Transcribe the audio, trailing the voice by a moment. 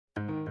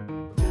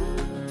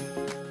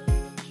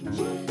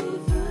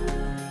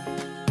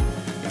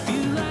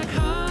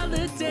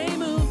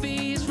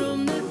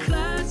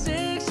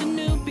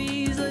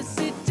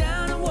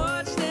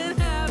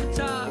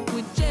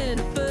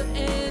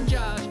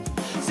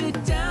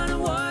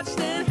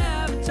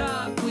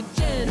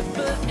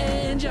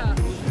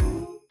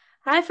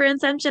Hi,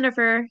 friends. I'm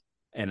Jennifer.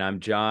 And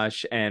I'm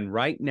Josh. And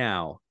right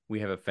now,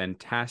 we have a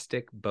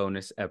fantastic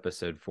bonus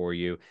episode for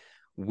you.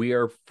 We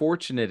are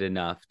fortunate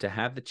enough to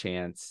have the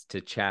chance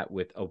to chat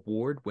with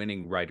award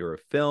winning writer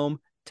of film,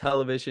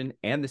 television,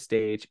 and the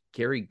stage,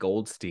 Gary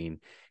Goldstein.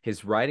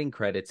 His writing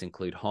credits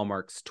include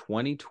Hallmark's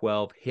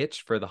 2012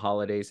 Hitch for the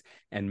Holidays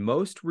and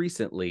most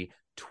recently,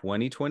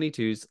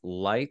 2022's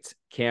Lights,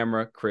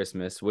 Camera,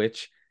 Christmas,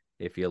 which,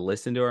 if you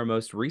listen to our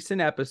most recent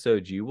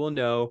episodes, you will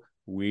know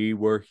we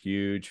were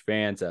huge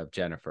fans of,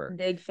 Jennifer.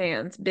 Big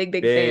fans, big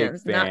Big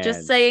fans. Not just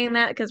fans. saying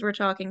that because we're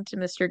talking to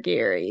Mr.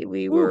 Gary.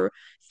 We Woo. were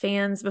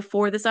fans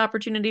before this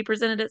opportunity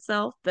presented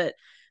itself, but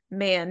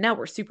man, now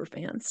we're super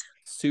fans.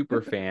 Super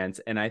fans.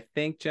 And I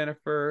think,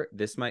 Jennifer,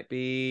 this might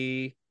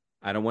be,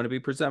 I don't want to be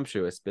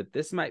presumptuous, but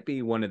this might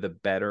be one of the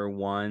better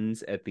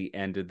ones at the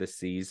end of the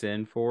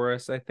season for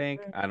us, I think.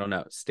 I don't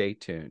know. Stay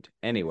tuned.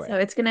 So Anyway,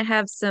 it's gonna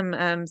have some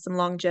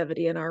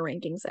longevity in our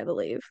rankings, I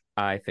believe.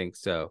 I think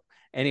so.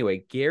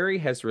 Anyway, Gary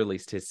has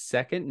released his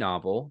second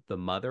novel, The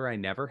Mother I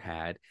Never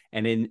Had.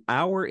 And in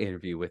our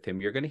interview with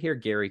him, you're going to hear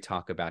Gary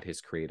talk about his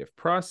creative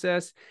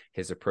process,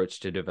 his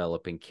approach to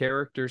developing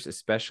characters,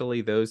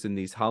 especially those in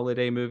these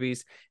holiday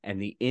movies, and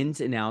the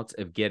ins and outs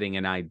of getting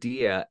an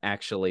idea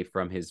actually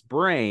from his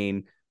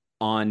brain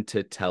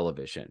onto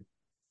television.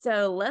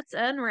 So let's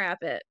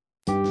unwrap it.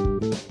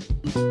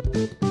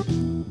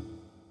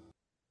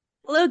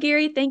 Hello,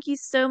 Gary. Thank you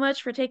so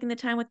much for taking the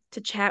time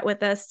to chat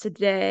with us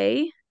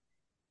today.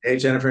 Hey,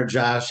 Jennifer and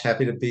Josh,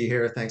 happy to be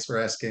here. Thanks for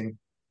asking.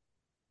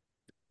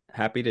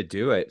 Happy to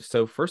do it.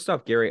 So, first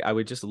off, Gary, I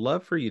would just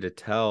love for you to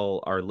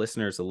tell our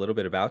listeners a little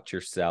bit about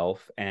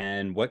yourself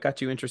and what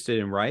got you interested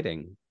in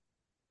writing.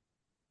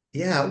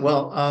 Yeah,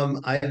 well,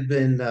 I've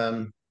been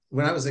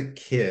when I was a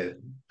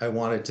kid, I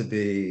wanted to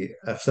be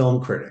a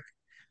film critic.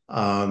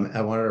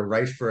 I wanted to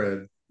write for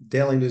a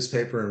daily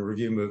newspaper and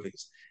review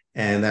movies,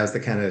 and that was the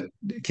kind of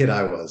kid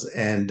I was.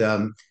 And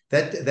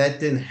that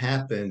didn't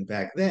happen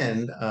back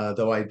then,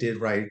 though I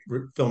did write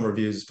film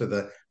reviews for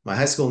the my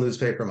high school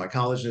newspaper, my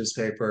college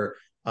newspaper.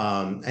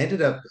 I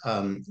ended up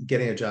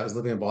getting a job. I was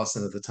living in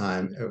Boston at the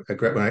time,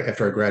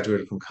 after I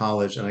graduated from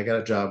college, and I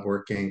got a job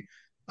working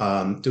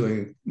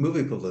doing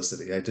movie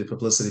publicity. I did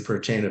publicity for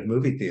a chain of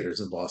movie theaters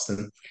in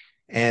Boston.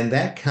 And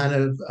that kind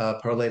of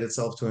parlayed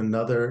itself to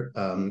another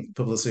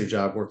publicity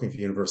job working for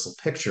Universal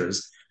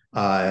Pictures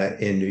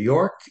in New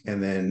York.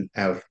 And then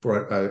I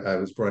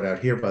was brought out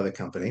here by the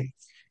company.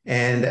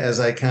 And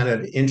as I kind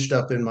of inched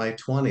up in my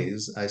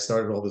 20s, I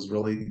started all this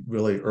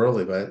really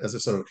early, but as I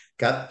sort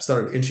of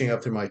started inching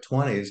up through my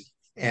 20s,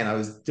 and I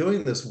was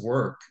doing this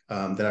work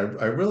that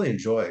I really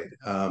enjoyed.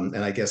 And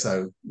I guess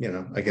I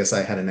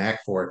had a knack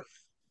for it,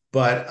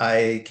 but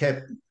I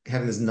kept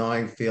having this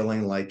gnawing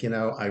feeling like,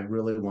 I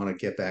really want to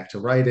get back to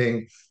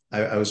writing.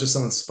 I was just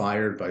so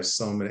inspired by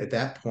so many at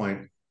that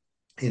point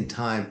in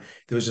time.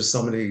 There was just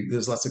so many, there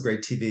was lots of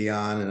great TV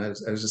on, and I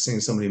was just seeing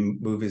so many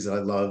movies that I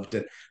loved.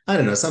 And I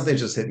don't know, something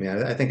just hit me.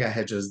 I think I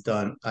had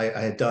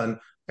done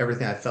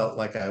everything I felt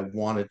like I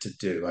wanted to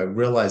do. I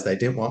realized I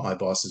didn't want my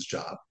boss's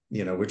job,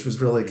 which was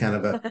really kind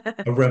of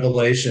a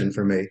revelation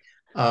for me.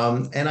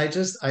 And I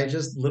just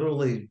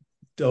literally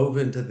dove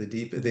into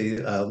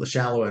the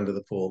shallow end of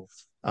the pool.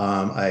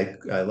 I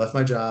left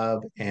my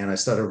job and I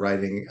started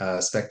writing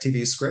spec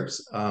TV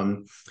scripts.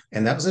 And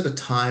that was at a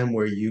time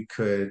where you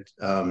could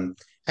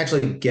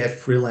actually get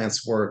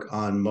freelance work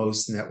on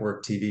most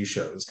network TV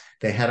shows.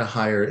 They had to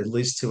hire at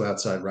least two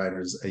outside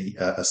writers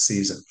a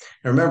season.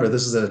 And remember,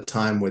 this is at a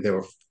time where there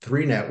were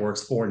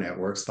four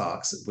networks.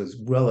 Fox, it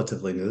was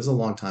relatively new. This is a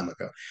long time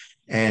ago.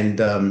 And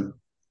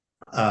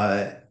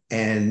uh,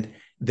 and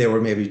there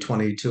were maybe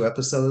 22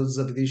 episodes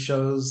of these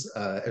shows,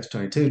 X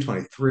 22,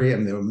 23. I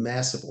mean, there were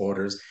massive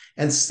orders,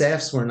 and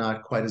staffs were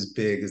not quite as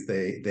big as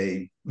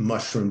they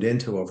mushroomed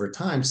into over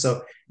time.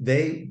 So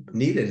they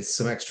needed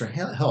some extra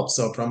help.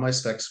 So from my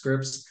spec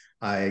scripts,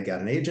 I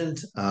got an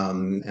agent,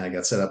 and I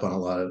got set up on a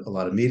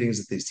lot of meetings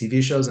at these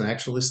TV shows, and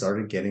actually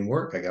started getting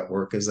work. I got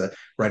work as a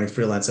writing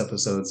freelance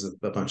episodes of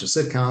a bunch of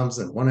sitcoms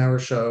and 1 hour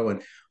show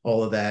and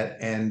all of that.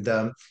 And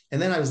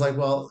then I was like,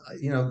 well,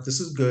 this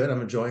is good.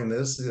 I'm enjoying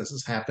this. This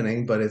is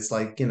happening, but it's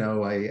like,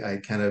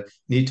 I kind of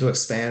need to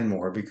expand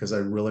more because I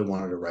really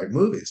wanted to write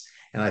movies.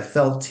 And I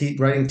felt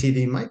writing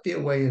TV might be a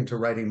way into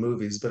writing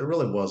movies, but it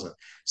really wasn't.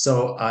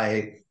 So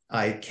I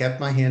kept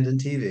my hand in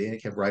TV and I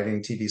kept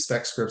writing TV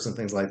spec scripts and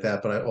things like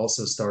that. But I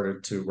also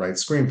started to write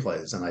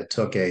screenplays, and I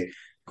took a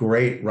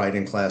great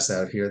writing class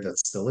out here that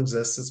still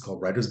exists. It's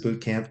called Writers Boot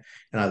Camp,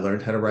 and I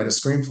learned how to write a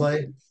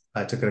screenplay.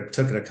 I took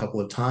it a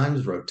couple of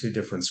times, wrote two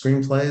different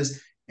screenplays,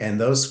 and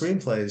those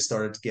screenplays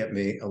started to get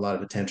me a lot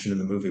of attention in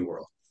the movie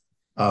world.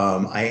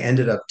 I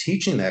ended up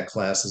teaching that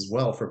class as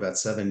well for about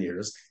 7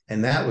 years,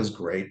 and that was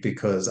great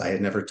because I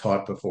had never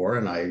taught before,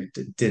 and I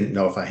didn't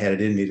know if I had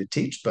it in me to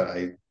teach, but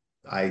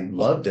I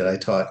loved it. I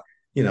taught,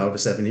 over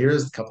 7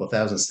 years, a couple of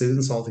thousand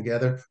students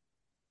altogether,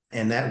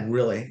 and that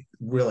really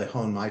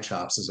honed my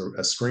chops as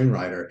a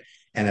screenwriter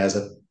and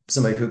as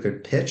somebody who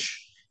could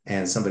pitch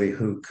and somebody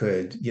who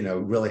could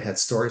really had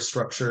story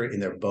structure in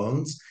their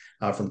bones.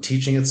 from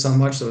teaching it so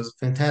much. So it was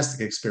a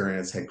fantastic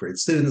experience. Had great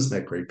students,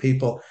 met great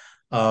people.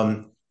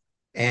 Um,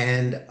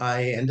 and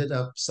I ended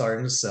up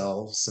starting to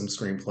sell some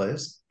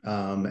screenplays.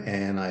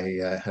 And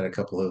I had a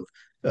couple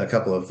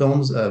of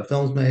films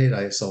made.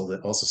 I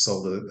also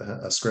sold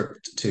a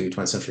script to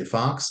 20th Century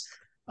Fox.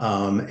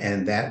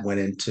 And that went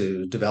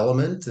into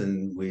development,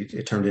 and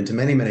it turned into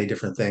many, many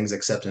different things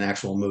except an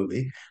actual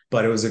movie.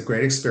 But it was a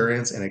great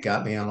experience, and it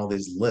got me on all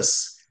these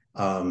lists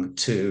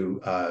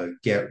to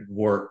get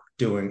work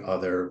doing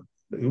other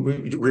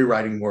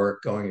rewriting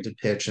work, going into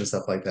pitch and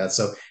stuff like that.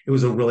 So it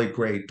was a really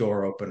great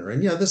door opener.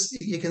 And this,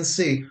 you can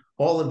see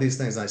all of these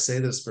things. I say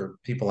this for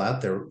people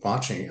out there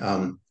watching,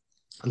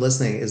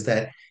 listening, is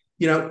that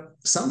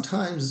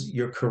sometimes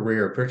your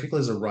career,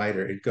 particularly as a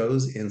writer, it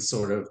goes in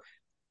sort of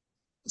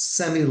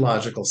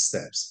semi-logical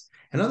steps,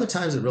 and other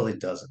times it really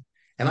doesn't.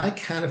 And I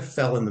kind of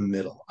fell in the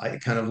middle. I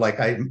kind of like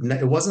I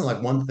it wasn't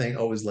like one thing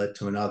always led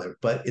to another,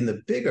 but in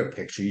the bigger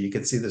picture, you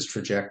could see this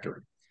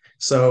trajectory.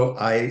 So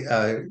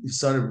I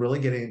started really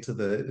getting into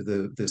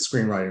the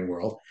screenwriting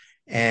world,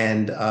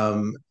 and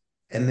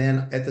and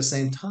then at the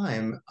same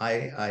time,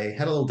 I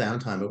had a little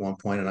downtime at one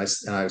point, and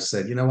I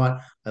said, you know what,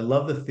 I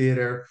love the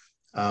theater.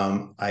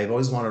 I've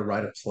always wanted to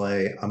write a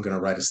play. I'm going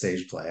to write a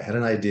stage play. I had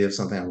an idea of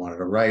something I wanted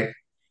to write.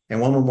 And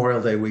one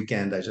Memorial Day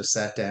weekend, I just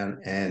sat down,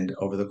 and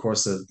over the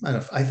course of,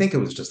 I think it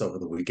was just over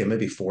the weekend,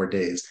 maybe 4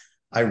 days,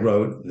 I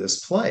wrote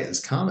this play,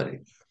 this comedy.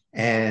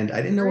 And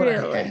I didn't know what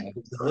I had.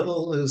 Really?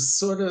 It was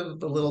sort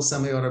of a little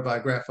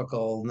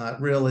semi-autobiographical,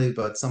 not really,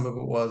 but some of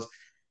it was.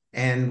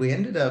 And we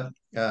ended up,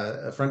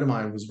 a friend of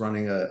mine was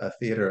running a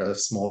theater, a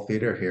small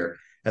theater here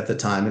at the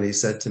time. And he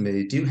said to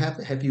me,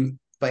 have you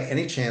by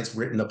any chance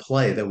written a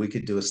play that we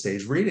could do a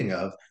stage reading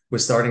of? We're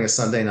starting a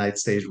Sunday night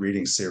stage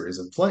reading series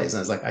of plays. And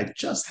I was like, I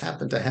just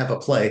happen to have a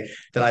play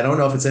that I don't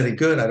know if it's any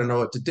good. I don't know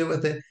what to do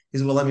with it. He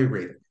said, well, let me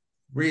read it.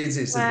 Reads,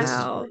 he said, this is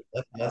Wow.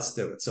 great. Let's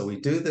do it. So we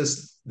do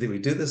this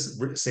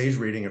stage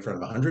reading in front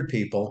of 100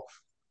 people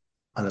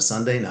on a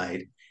Sunday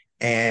night,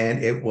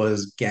 and it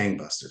was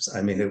gangbusters.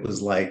 I mean, it was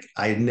like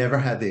I never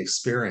had the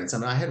experience. I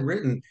mean, I had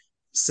written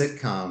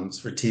sitcoms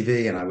for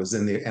TV, and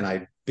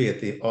I'd be at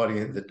the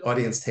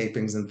audience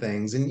tapings and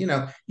things, and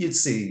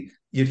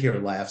you'd hear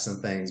laughs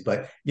and things,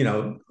 but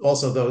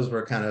also those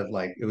were kind of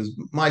like it was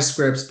my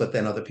scripts, but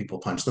then other people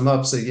punched them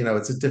up, so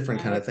it's a different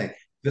kind Right. of thing.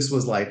 This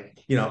was like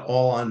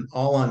all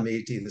on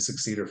me to either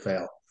succeed or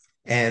fail.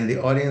 And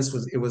the audience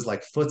it was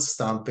like foot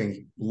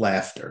stomping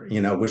laughter,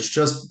 which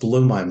just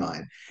blew my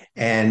mind.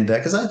 And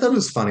because I thought it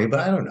was funny, but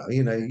I don't know,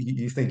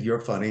 you think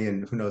you're funny,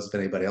 and who knows if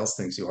anybody else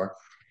thinks you are.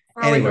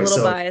 We're always a Anyway, little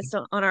so biased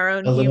on our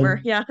own a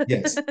humor. little, Yeah.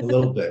 yes, a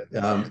little bit.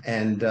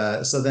 And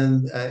so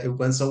then it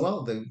went so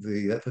well.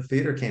 The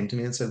theater came to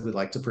me and said, we'd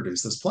like to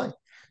produce this play.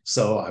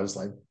 So I was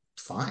like,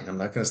 fine, I'm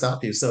not going to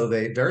stop you. So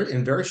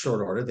in very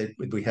short order,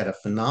 we had a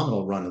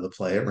phenomenal run of the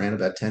play. It ran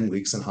about 10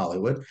 weeks in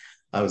Hollywood.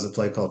 It was a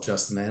play called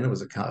Just the Man. It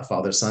was a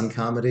father-son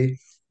comedy,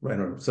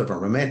 and sort of a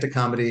romantic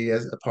comedy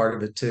as a part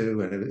of it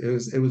too. And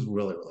it was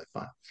really, really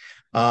fun.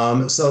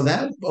 So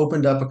that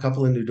opened up a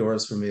couple of new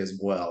doors for me as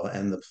well,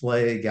 and the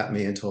play got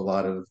me into a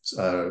lot of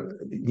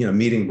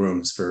meeting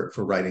rooms for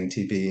writing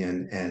TV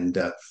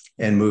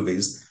and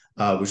movies,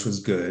 which was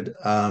good.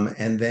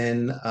 And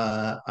then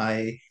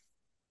I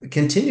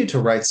continued to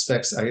write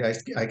specs.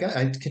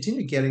 I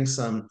continued getting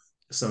some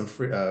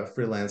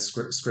freelance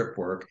script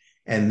work,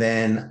 and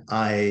then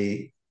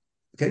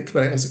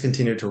but I also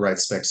continued to write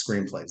spec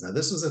screenplays. Now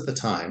this was at the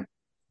time.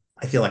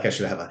 I feel like I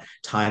should have a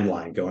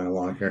timeline going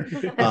along here.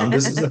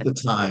 This was at the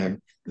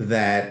time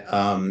that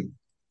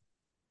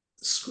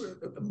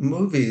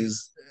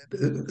movies,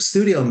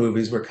 studio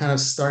movies were kind of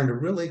starting to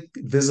really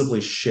visibly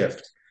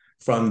shift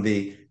from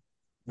the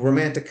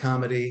romantic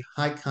comedy,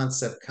 high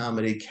concept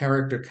comedy,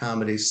 character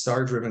comedy,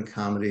 star-driven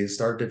comedies,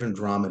 star-driven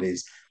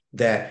dramedies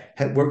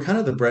were kind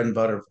of the bread and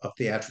butter of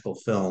theatrical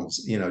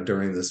films,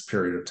 during this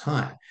period of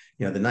time,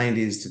 the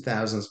 90s,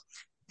 2000s.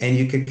 And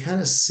you could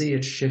kind of see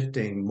it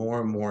shifting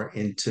more and more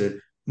into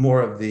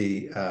more of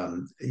the,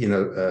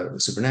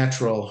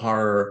 supernatural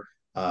horror,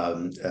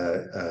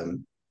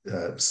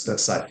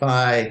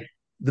 sci-fi,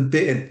 the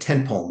big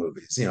tentpole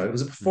movies. It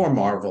was before Mhm.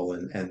 Marvel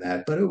and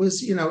that, but it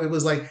was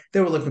like they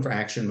were looking for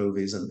action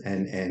movies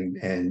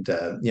and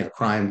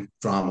crime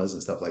dramas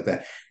and stuff like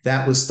that.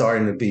 That was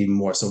starting to be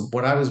more. So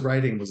what I was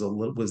writing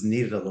was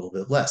needed a little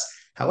bit less.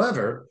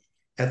 However,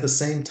 at the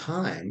same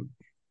time,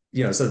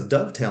 so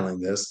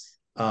dovetailing this,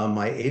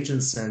 my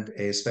agent sent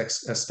a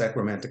spec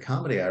romantic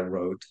comedy I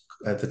wrote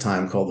at the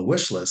time called The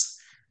Wish List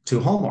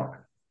to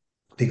Hallmark,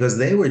 because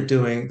they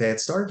had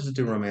started to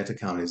do romantic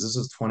comedies. This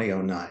was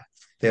 2009.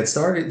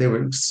 They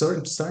were sort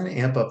of starting to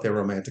amp up their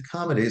romantic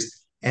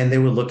comedies, and they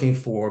were looking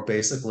for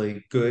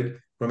basically good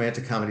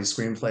romantic comedy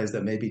screenplays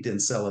that maybe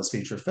didn't sell as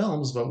feature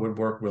films, but would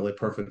work really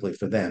perfectly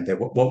for them.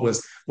 What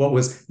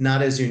was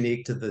not as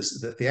unique to the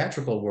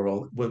theatrical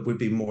world would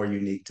be more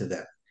unique to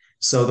them.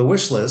 So the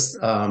wish list,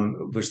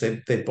 which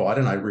they bought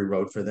and I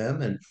rewrote for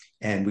them,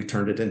 and we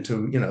turned it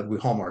into, we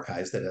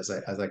Hallmarkized it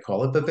as I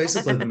call it. But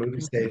basically, the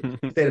movie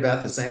stayed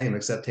about the same,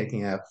 except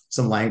taking out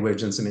some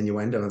language and some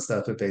innuendo and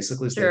stuff. It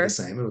basically stayed the Sure.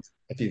 same. It was,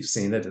 if you've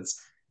seen it,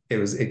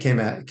 it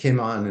came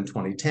on in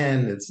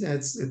 2010.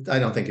 I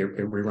don't think it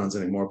reruns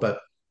anymore, but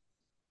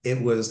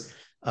it was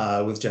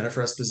with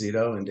Jennifer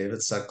Esposito and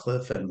David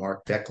Sutcliffe and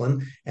Mark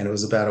Declan, and it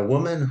was about a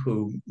woman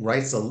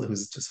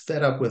who's just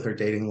fed up with her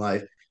dating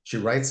life. She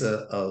makes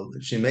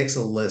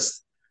a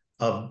list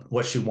of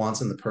what she wants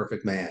in the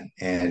perfect man,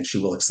 and she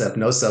will accept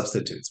no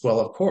substitutes.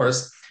 Well, of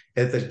course,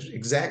 at the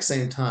exact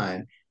same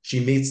time, she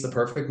meets the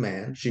perfect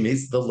man, she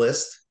meets the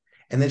list,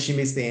 and then she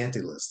meets the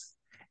anti-list.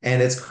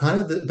 And it's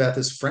kind of about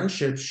this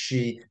friendship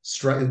she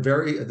struck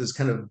very this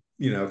kind of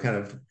kind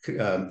of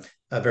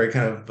a very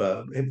kind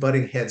of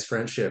butting heads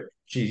friendship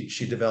she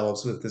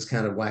develops with this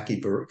kind of wacky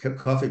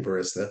coffee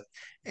barista,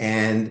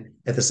 and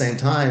at the same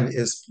time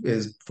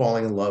is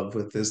falling in love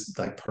with this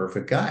like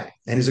perfect guy.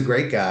 And he's a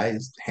great guy.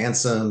 He's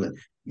handsome and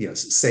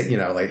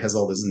like has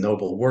all this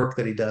noble work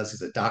that he does.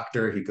 He's a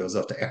doctor. He goes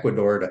up to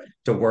Ecuador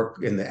to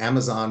work in the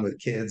Amazon with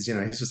kids.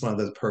 He's just one of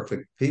those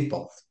perfect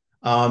people.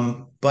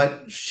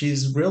 But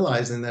she's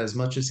realizing that as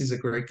much as he's a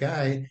great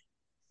guy,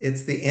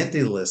 it's the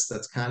empty list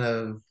that's kind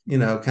of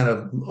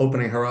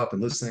opening her up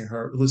and loosening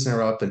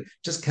her up and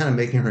just kind of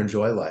making her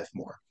enjoy life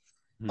more.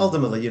 Hmm.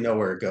 Ultimately, you know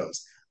where it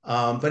goes.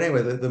 But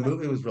anyway, the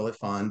movie was really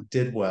fun,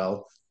 did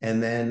well.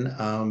 And then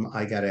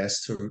I got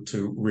asked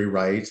to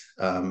rewrite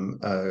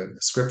a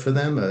script for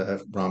them, a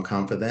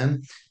rom-com for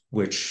them,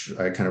 which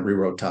I kind of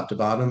rewrote top to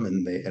bottom,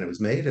 and it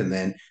was made. And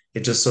then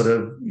it just sort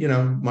of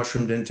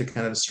mushroomed into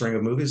kind of a string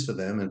of movies for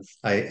them. And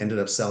I ended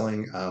up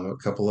selling a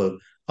couple of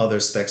other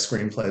spec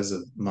screenplays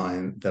of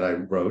mine that I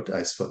wrote.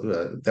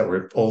 That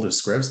were older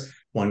scripts.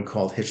 One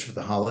called Hitch for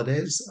the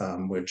Holidays,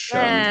 which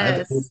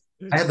Yes.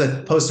 I have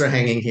the poster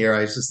hanging here.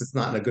 It's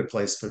not in a good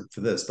place for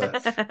this,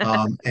 but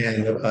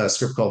and a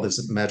script called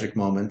This Magic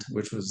Moment,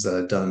 which was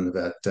done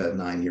about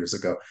 9 years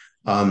ago.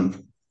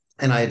 Um,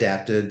 and I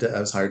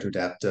was hired to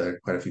adapt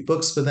quite a few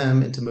books for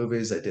them into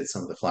movies. I did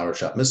some of the Flower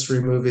Shop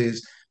mystery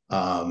movies,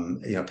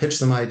 pitched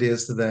some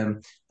ideas to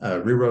them,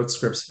 rewrote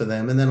scripts for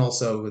them. And then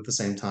also at the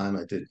same time,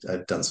 I've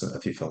done a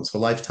few films for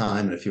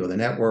Lifetime and a few other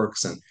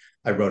networks. And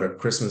I wrote a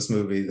Christmas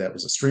movie that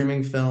was a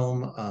streaming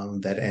film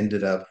that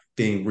ended up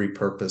being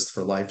repurposed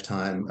for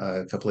Lifetime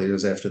a couple of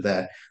years after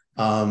that.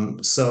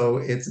 So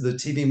it's the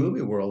TV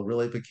movie world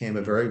really became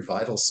a very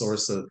vital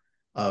source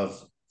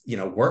of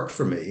work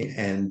for me,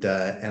 and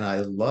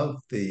I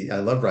love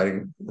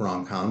writing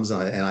rom-coms,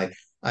 and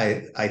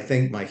I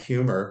think my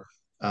humor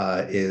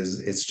is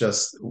it's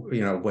just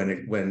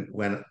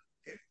when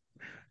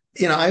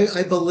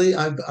I believe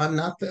I'm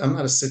not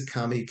a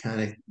sitcom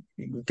kind of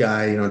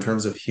guy, in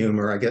terms of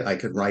humor. I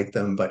could write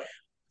them, but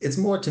it's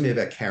more to me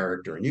about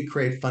character. And you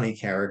create funny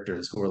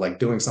characters who are like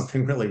doing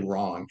something really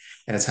wrong,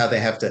 and it's how they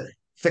have to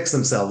fix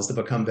themselves to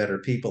become better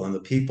people. And the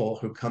people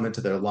who come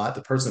into their life,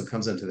 the person who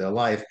comes into their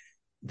life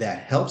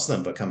that helps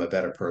them become a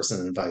better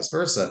person, and vice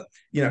versa.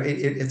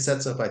 It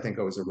sets up, I think,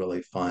 always a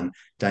really fun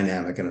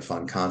dynamic and a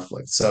fun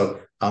conflict. So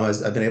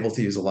I've been able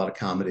to use a lot of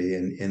comedy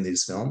in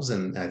these films,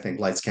 and I think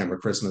Lights, Camera,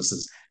 Christmas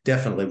is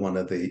definitely one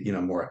of the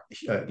more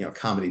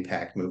comedy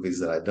packed movies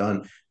that I've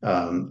done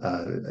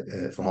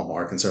for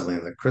Hallmark, and certainly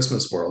in the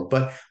Christmas world.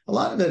 But a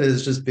lot of it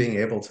is just being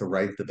able to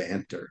write the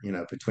banter,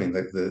 between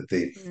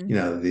the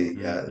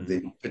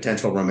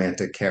potential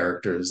romantic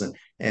characters,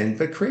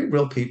 but create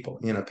real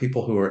people,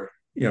 people who are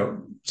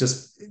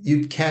just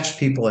you catch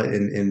people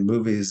in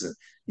movies and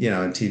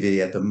and TV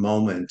at the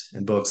moment,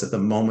 and books at the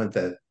moment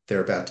that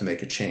they're about to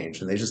make a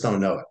change, and they just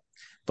don't know it,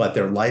 but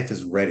their life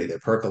is ready. They're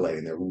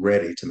percolating. They're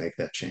ready to make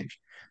that change.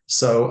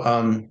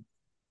 So,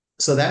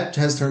 so that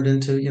has turned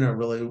into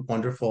really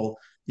wonderful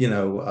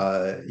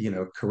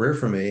career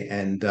for me,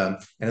 and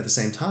at the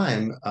same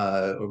time,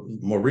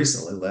 more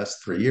recently,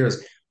 last 3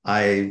 years,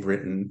 I've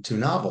written two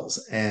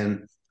novels,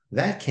 and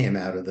that came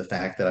out of the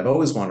fact that I've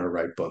always wanted to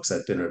write books.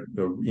 I've been a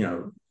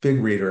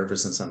big reader ever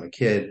since I'm a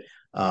kid.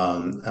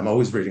 I'm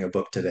always reading a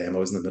book today. I'm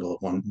always in the middle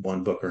of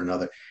one book or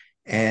another,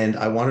 and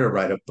I wanted to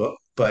write a book,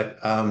 but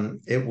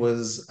it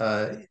was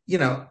I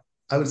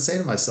would say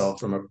to myself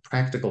from a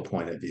practical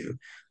point of view.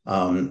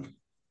 Um,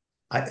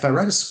 if I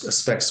write a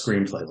spec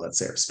screenplay, let's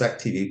say, or spec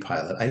TV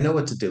pilot, I know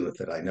what to do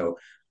with it. I know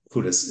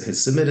who to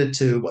has submitted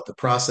to, what the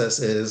process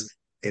is.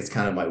 It's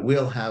kind of my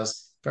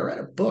wheelhouse. If I write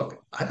a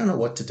book, I don't know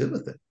what to do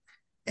with it.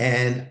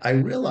 And I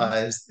Mhm.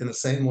 realized, in the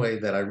same way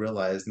that I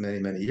realized many,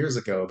 many years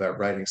ago about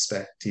writing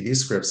spec TV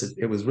scripts,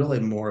 it was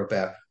really more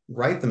about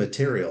write the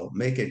material,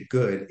 make it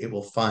good. It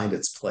will find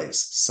its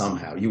place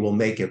somehow. You will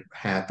make it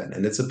happen.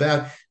 And it's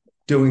about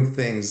doing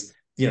things,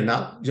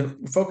 not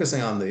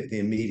focusing on the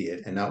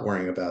immediate and not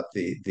worrying about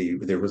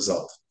the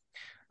result.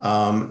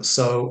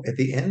 So at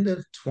the end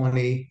of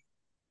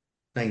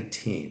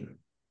 2019,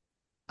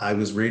 I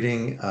was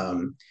reading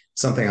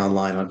something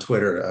online on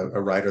Twitter, a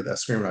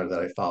screenwriter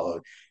that I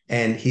followed,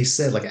 and he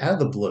said, like out of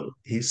the blue,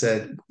 he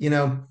said,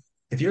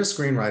 if you're a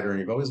screenwriter and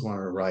you've always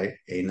wanted to write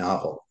a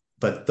novel,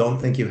 but don't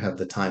think you have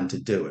the time to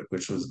do it,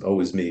 which was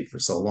always me for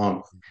so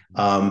long. Mhm.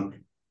 Um,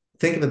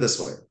 think of it this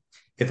way.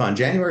 If on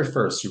January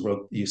 1st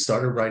you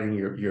started writing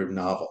your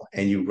novel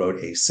and you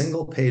wrote a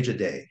single page a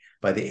day,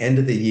 by the end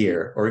of the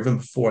year, or even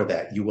before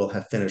that, you will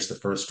have finished the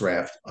first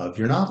draft of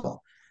your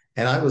novel.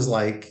 And I was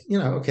like,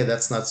 okay,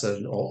 that's not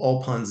so,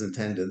 all puns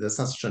intended. That's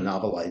not such a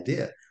novel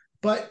idea.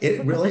 But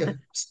it really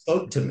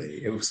spoke to me.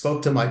 It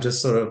spoke to my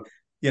just sort of,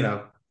 you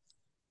know,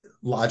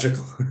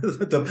 logical,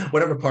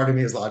 whatever part of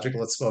me is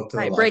logical, it spoke to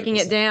the Right, breaking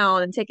logical it side.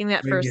 down and taking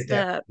that Bring first it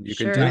down. step. You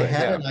can I do Sure. it.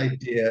 had Yeah. an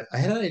idea. I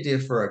had an idea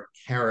for a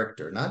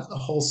character, not the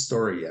whole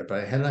story yet, but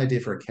I had an idea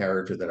for a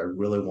character that I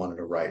really wanted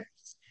to write.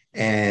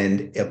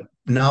 And a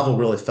novel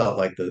really felt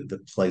like the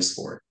place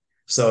for it.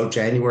 So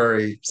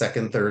January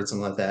 2nd, 3rd,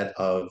 something like that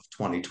of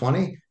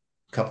 2020,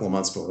 a couple of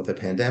months before the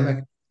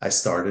pandemic, I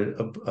started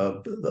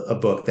a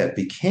book that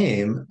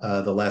became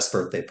The Last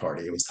Birthday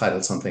Party. It was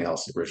titled something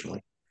else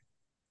originally.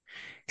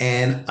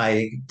 And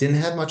I didn't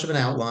have much of an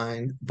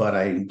outline, but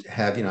I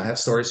have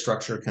story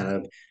structure kind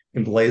of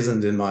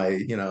emblazoned in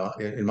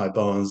in my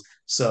bones.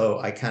 So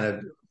I kind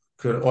of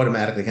could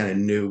automatically kind of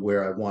knew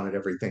where I wanted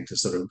everything to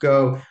sort of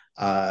go.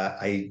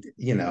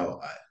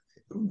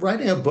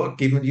 Writing a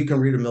book, even you can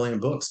read a million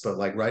books, but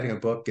like writing a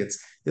book, it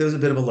was a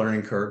bit of a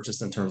learning curve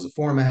just in terms of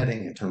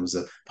formatting, in terms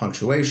of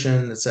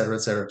punctuation, et cetera, et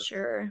cetera.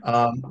 Sure.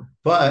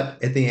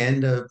 But at the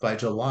end of by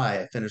July,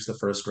 I finished the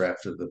first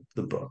draft of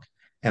the book.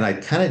 And I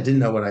kind of didn't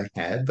know what I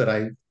had, but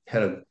I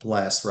had a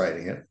blast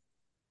writing it.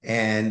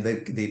 And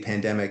the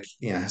pandemic,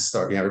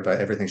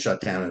 everything shut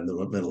down in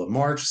the middle of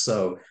March.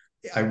 So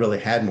I really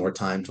had more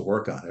time to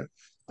work on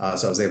it.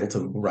 So I was able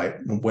to write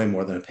way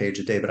more than a page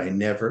a day, but I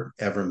never,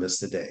 ever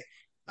missed a day.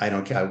 I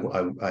don't care.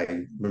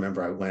 I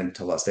remember I went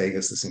to Las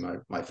Vegas to see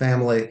my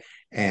family,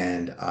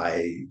 and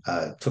I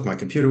took my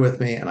computer with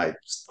me and I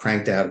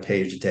cranked out a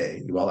page a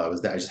day while I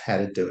was there. I just had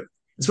to do it.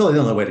 It's really the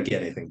only way to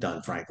get anything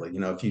done, frankly.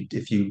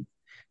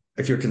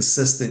 If you're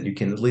consistent, you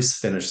can at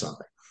least finish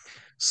something.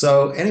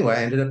 So anyway,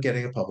 I ended up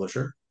getting a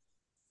publisher,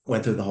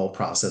 went through the whole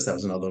process. That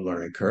was another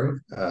learning curve.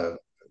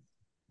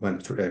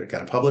 Went through,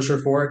 got a publisher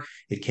for it.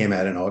 It came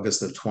out in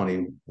August of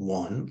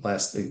 21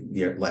 last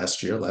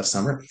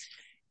summer.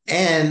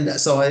 And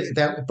so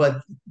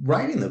but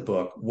writing the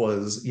book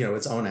was,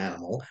 its own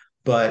animal.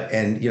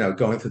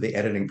 Going through the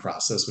editing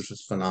process, which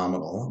was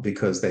phenomenal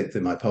because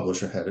my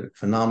publisher had a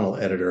phenomenal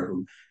editor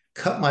who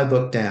cut my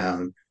book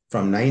down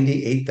from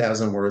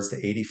 98,000 words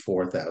to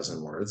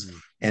 84,000 words Mm.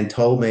 and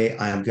told me,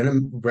 I'm going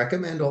to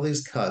recommend all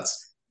these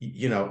cuts.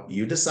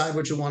 You decide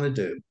what you want to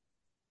do,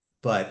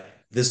 but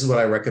this is what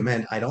I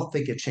recommend. I don't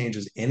think it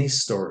changes any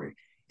story.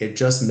 It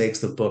just makes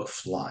the book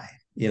fly.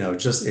 It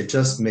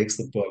just makes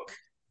the book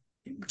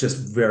just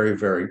very,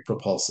 very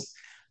propulsive.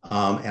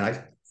 And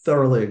I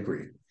thoroughly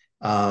agree.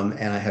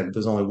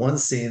 There's only one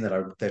scene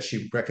that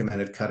she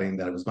recommended cutting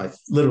that was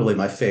literally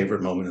my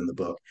favorite moment in the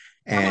book.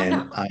 Oh no.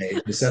 And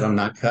I said, I'm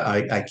not cut.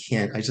 I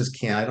can't, I just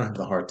can't, I don't have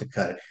the heart to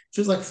cut it. She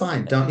was like,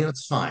 fine, don't,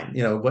 it's fine.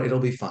 It'll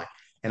be fine.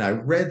 And I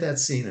read that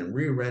scene and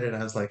reread it. And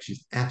I was like,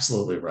 she's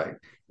absolutely right.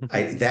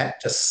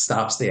 That just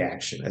stops the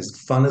action. As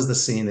fun as the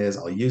scene is,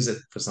 I'll use it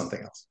for something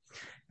else.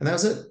 And that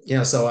was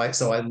it. So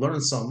I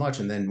learned so much.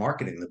 And then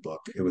marketing the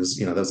book, it was,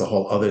 that was a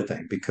whole other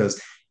thing because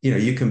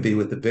you can be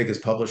with the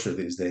biggest publisher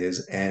these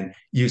days and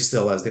you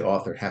still as the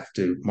author have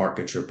to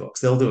market your books.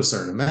 They'll do a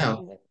certain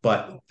amount,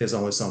 but there's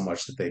only so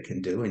much that they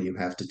can do and you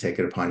have to take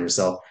it upon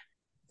yourself.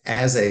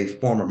 As a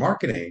former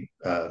marketing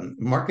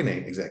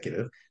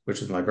executive, which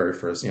was my very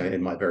first,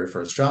 in my very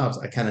first jobs,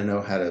 I kind of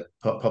know how to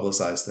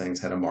publicize things,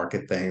 how to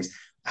market things,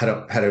 how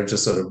to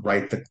just sort of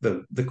write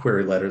the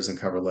query letters and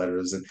cover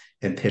letters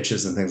and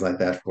pitches and things like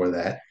that for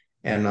that.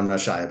 And I'm not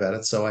shy about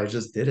it. So I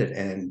just did it.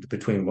 And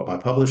between what my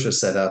publisher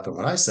set up and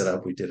what I set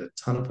up, we did a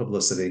ton of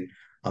publicity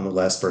on the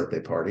last birthday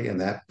party.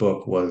 And that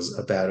book was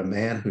about a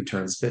man who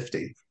turns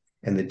 50.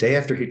 And the day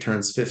after he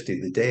turns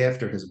 50, the day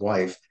after his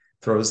wife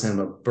throws him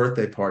a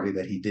birthday party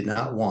that he did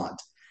not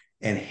want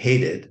and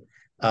hated,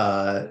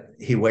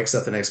 he wakes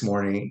up the next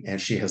morning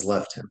and she has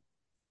left him.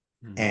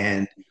 Mm.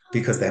 And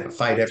because they have a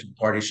fight after the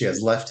party, she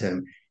has left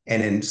him.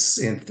 And in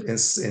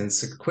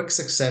quick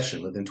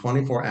succession, within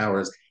 24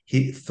 hours,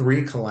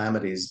 three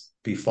calamities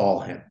befall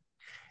him,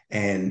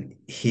 and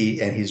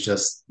he's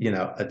just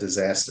a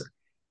disaster.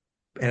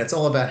 And it's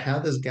all about how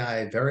this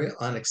guy very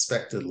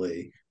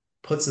unexpectedly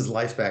puts his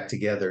life back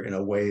together in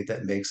a way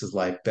that makes his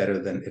life better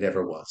than it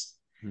ever was.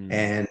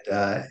 Mm.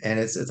 And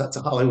it's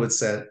a Hollywood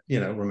set,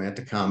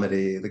 romantic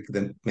comedy.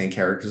 The main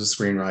character is a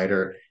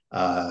screenwriter.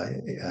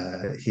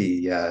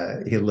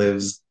 He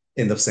lives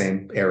in the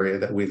same area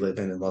that we live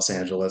in Los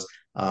Angeles.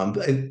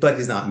 But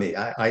he's not me.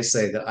 I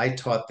say that I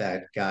taught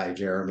that guy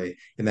Jeremy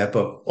in that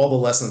book all the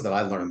lessons that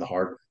I learned the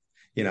hard way.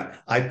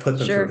 I put them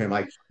through Sure. him.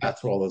 I got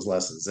through all those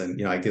lessons,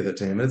 and I give it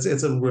to him. It's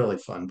a really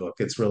fun book.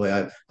 It's really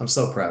I'm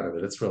so proud of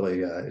it. It's really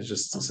it's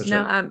just such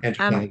No, a I'm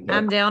entertaining book.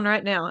 I'm down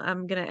right now.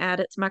 I'm gonna add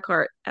it to my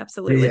cart.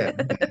 Absolutely. Yeah,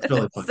 it's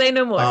really fun. Say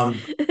no more. Um,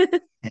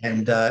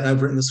 and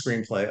I've written the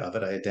screenplay of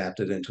it. I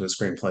adapted it into a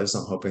screenplay, so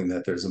I'm hoping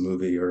that there's a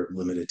movie or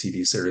limited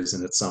TV series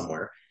in it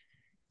somewhere.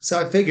 So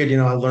I figured,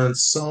 I learned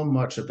so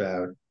much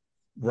about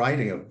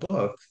writing a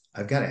book.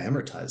 I've got to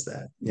amortize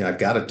that. I've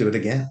got to do it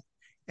again.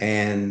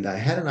 And I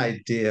had an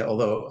idea,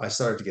 although I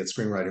started to get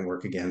screenwriting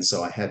work again,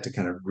 so I had to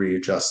kind of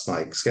readjust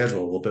my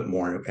schedule a little bit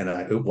more. And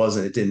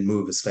it didn't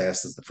move as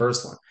fast as the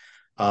first one.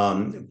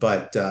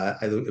 But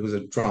it was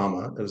a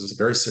drama. It was a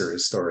very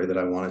serious story that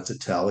I wanted to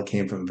tell. It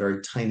came from a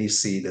very tiny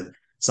seed of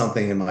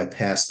something in my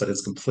past, but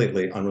it's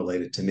completely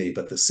unrelated to me.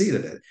 But the seed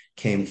of it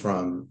came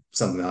from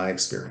something that I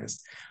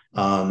experienced.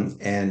 Um,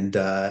 and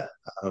uh,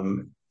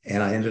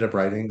 and I ended up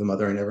writing The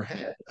Mother I Never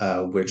Had,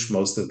 which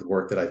most of the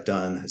work that I've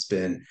done has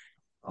been,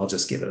 I'll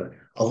just give it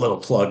a little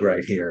plug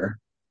right here,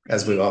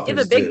 as we Give a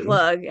authors big do.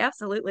 plug.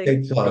 Absolutely.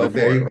 Big Go plug.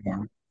 There for it. you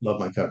are. Love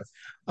my cover.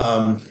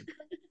 Um,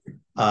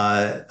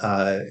 uh,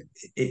 uh,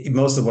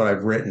 Most of what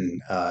I've written,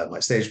 my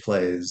stage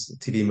plays,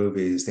 TV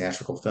movies,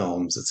 theatrical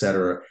films,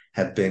 etc.,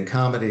 have been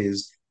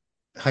comedies,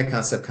 high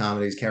concept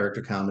comedies,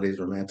 character comedies,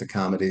 romantic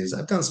comedies.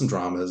 I've done some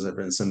dramas, I've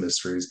written some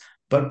mysteries,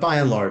 but by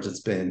and large, I'm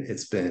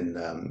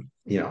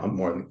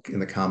more in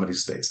the comedy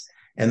space.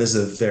 And this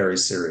is a very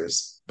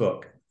serious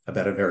book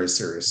about a very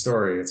serious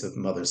story. It's a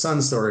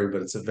mother-son story,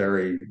 but it's a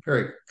very,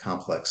 very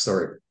complex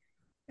story.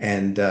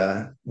 And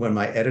when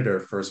my editor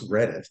first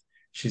read it,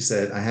 she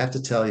said, I have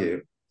to tell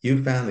you,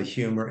 you found the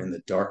humor in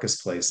the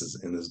darkest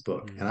places in this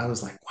book. And I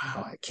was like,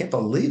 wow, I can't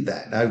believe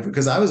that.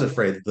 Because I was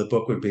afraid that the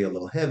book would be a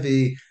little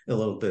heavy, a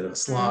little bit of a Mhm.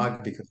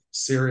 slog because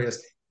it's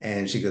serious.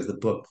 And she goes, the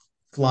book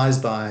flies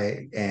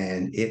by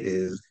and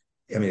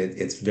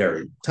it's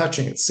very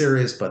touching, it's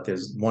serious, but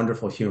there's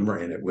wonderful humor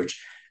in it,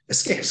 which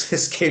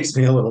escapes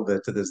me a little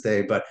bit to this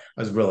day. But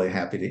I was really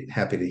happy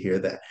to hear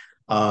that.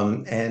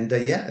 And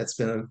yeah, it's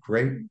been a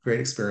great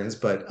experience.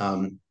 But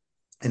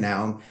and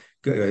now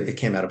it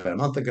came out about a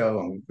month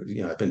ago.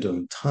 I've been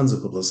doing tons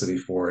of publicity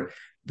for it.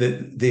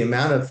 The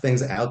amount of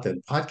things out there,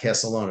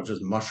 podcasts alone have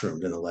just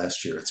mushroomed in the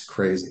last year. It's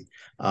crazy.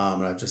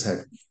 And I've just had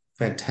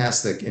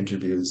fantastic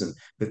interviews and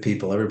with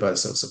people.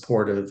 Everybody's so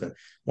supportive and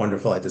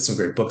wonderful. I did some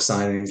great book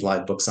signings,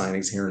 live book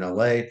signings here in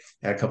LA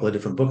at a couple of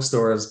different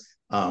bookstores.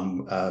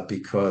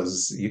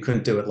 Because you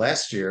couldn't do it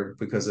last year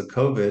because of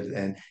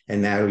COVID,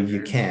 and now you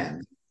Sure.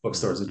 can.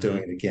 Bookstores are Mm-hmm.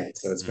 doing it again,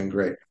 so it's been Mm-hmm.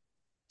 great.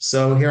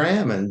 So here I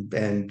am,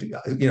 and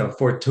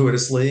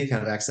fortuitously,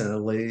 kind of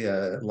accidentally,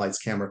 Lights,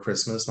 Camera,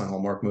 Christmas, my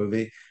Hallmark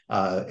movie,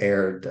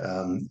 aired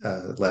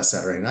last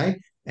Saturday night,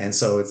 and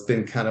so it's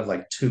been kind of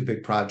like two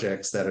big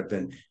projects that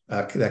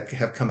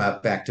have come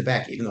out back to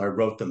back, even though I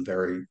wrote them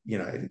very,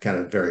 kind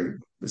of very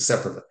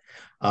separately.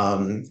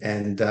 Um,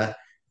 and uh,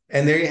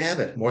 and there you have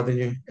it, more than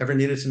you ever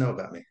needed to know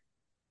about me.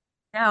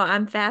 No,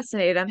 I'm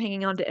fascinated. I'm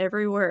hanging on to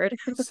every word.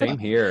 Same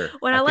here.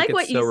 When I I think like it's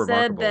what so you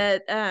said remarkable.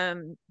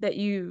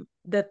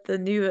 that the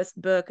newest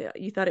book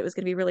you thought it was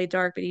going to be really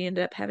dark, but you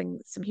ended up having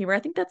some humor. I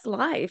think that's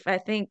life.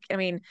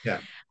 Yeah,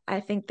 I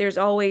think there's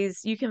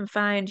always you can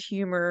find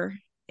humor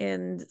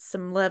and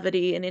some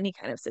levity in any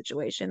kind of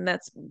situation.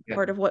 That's yeah,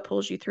 part of what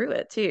pulls you through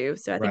it too.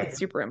 So I think right. it's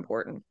super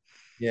important.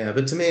 Yeah,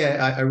 but to me,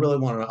 I really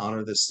wanted to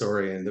honor this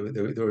story, and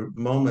there were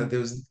moment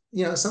there was,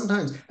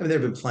 sometimes, I mean, there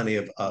have been plenty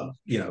of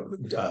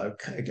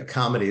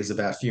comedies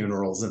about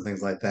funerals and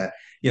things like that,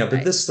 but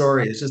Right. this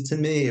story is just, to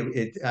me,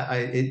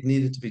 it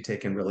needed to be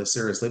taken really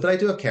seriously. But I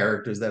do have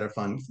characters that are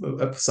fun.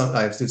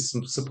 I have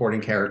some supporting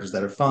characters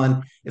that are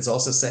fun. It's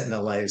also set in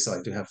LA, so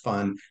I do have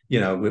fun,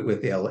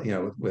 with the LA,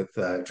 with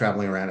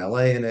traveling around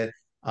LA in it.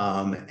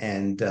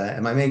 And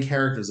my main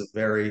character is a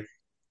very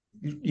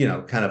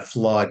kind of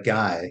flawed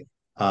guy.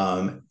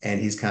 And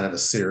he's kind of a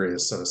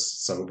serious, sort of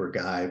sober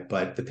guy,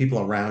 but the people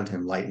around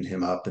him lighten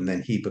him up, and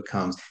then he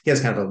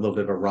has kind of a little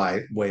bit of a wry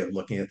way of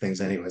looking at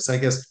things anyway. So I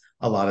guess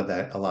a lot of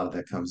that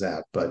comes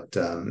out. But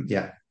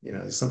yeah,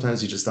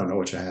 sometimes you just don't know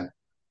what you have.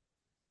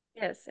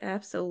 Yes,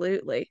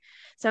 absolutely.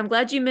 So I'm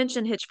glad you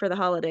mentioned Hitch for the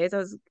Holidays. I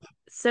was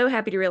so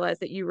happy to realize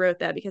that you wrote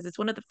that because it's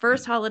one of the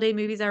first holiday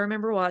movies I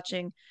remember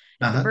watching. It's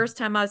the Uh-huh. first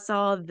time I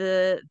saw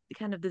the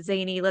kind of the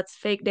zany let's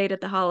fake date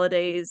at the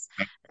holidays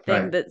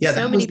thing Right. that Yeah,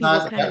 so many people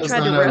kind that of was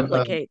tried to not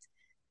replicate.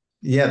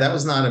 yeah, that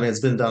was not, I mean, it's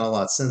been done a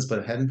lot since, but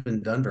it hadn't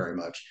been done very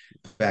much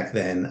back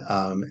then.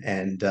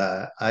 And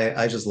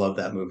I just love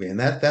that movie. And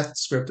that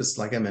script is,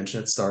 like I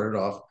mentioned, it started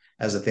off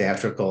as a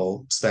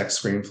theatrical spec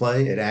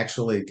screenplay. It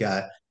actually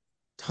got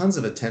tons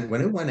of attention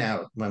when it went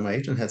out. When my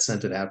agent had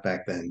sent it out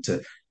back then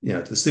to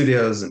the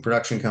studios and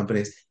production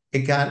companies,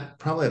 it got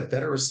probably a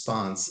better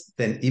response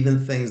than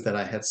even things that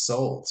I had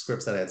sold,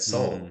 scripts that I had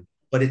sold. Mm.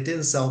 But it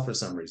didn't sell for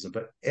some reason.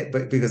 But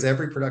because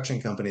every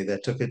production company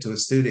that took it to a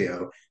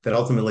studio that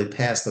ultimately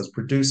passed, those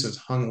producers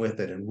hung with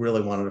it and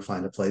really wanted to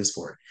find a place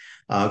for it.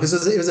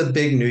 Because it was a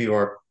big New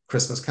York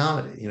Christmas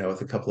comedy,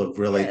 with a couple of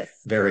really Yes.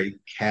 very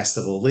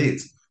castable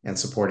leads and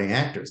supporting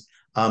actors.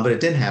 But it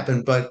didn't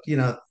happen. But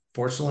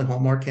fortunately,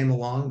 Hallmark came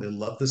along. They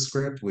loved the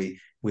script. We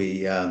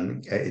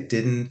it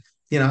didn't.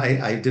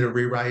 I did a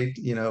rewrite,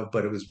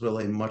 but it was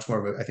really much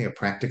more of I think, a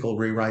practical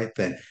rewrite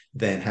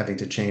than having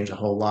to change a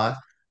whole lot.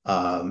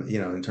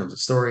 In terms of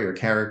story or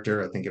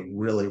character, I think it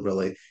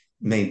really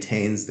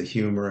maintains the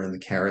humor and the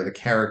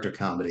character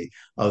comedy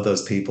of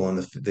those people and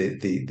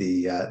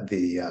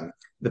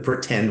the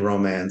pretend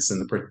romance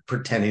and the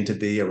pretending to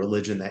be a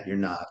religion that you're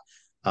not.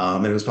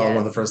 And it was probably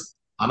one of the Yes. first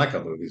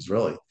Hanukkah movies,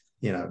 really.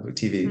 Mhm.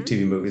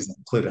 TV movies that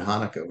included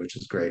Hanukkah, which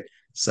is great.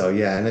 So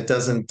yeah, and it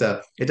doesn't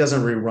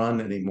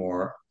rerun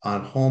anymore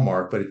on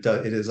Hallmark, but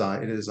it is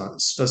on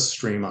it's just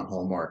stream on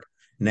Hallmark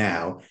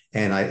now,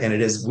 and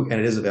it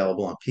is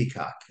available on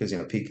Peacock because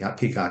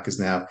Peacock is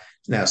now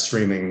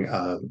streaming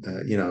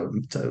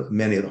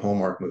many of the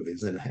Hallmark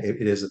movies, and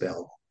it is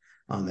available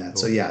on that.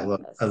 So Cool. yeah, I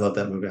Yes. love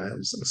that movie.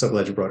 I'm so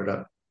glad you brought it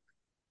up.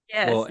 Well,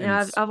 Yes. No,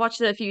 and I've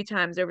watched it a few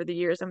times over the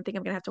years. I'm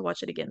gonna have to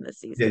watch it again this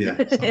Yeah, season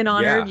yeah. So, in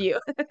honor of yeah, you.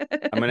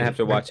 I'm gonna yeah, have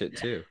to watch it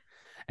too.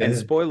 And yeah.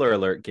 spoiler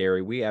alert,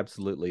 Gary, we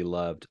absolutely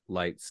loved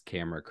Lights,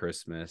 Camera,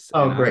 Christmas.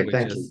 And Oh, great.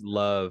 Thank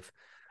you.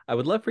 I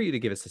would love for you to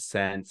give us a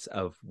sense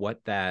of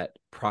what that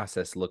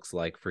process looks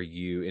like for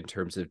you in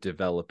terms of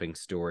developing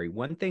story.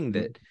 One thing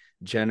that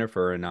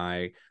Jennifer and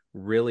I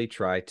really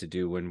try to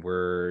do when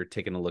we're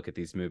taking a look at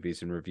these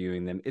movies and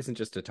reviewing them isn't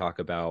just to talk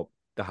about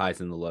the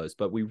highs and the lows,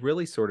 but we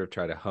really sort of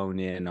try to hone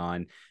in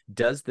on,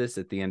 does this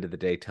at the end of the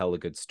day tell a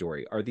good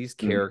story? Are these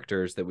Mm,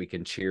 characters that we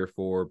can cheer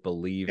for,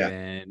 believe yeah,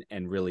 in,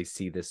 and really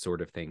see this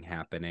sort of thing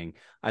happening?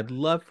 I'd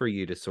love for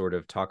you to sort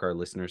of talk our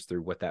listeners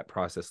through what that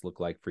process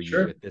looked like for you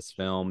sure. with this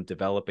film,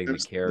 developing the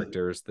Absolutely.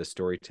 characters, the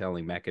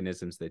storytelling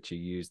mechanisms that you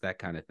use, that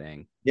kind of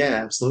thing.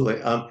 Yeah,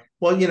 absolutely.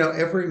 Well,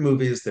 every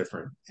movie is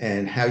different,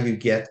 and how you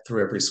get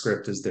through every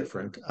script is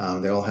different.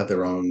 They all have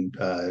their own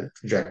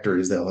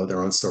trajectories. They all have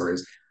their own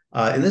stories.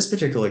 In this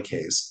particular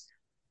case,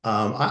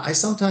 I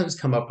sometimes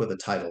come up with a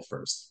title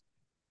first.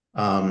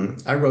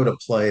 I wrote a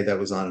play that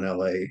was on in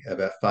LA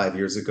about 5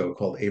 years ago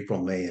called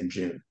April, May, and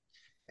June.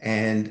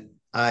 And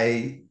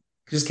I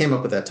just came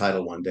up with that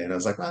title one day and I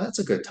was like, wow, that's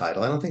a good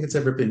title. I don't think it's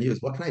ever been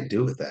used. What can I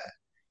do with that?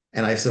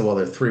 And I said, well,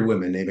 there are three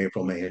women named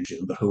April, May, and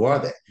June, but who are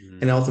they?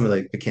 And Mm,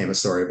 ultimately it became a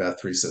story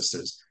about three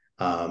sisters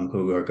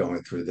who are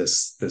going through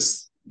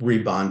this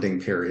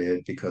rebonding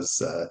period because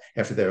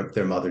after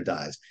their mother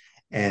dies.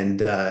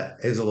 And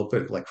it's a little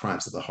bit like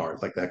Crimes of the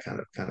Heart, like that kind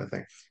of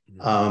thing.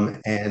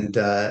 mm, And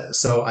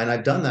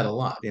I've done that a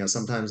lot.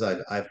 Sometimes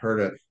I've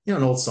heard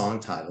an old song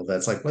title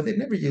that's like, well, they've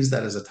never used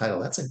that as a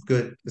title.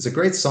 It's a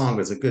great song,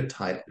 but it's a good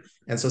title.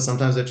 And so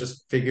sometimes I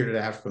just figured it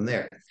out from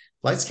there.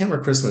 Lights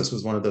Camera Christmas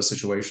was one of those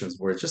situations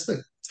where just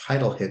the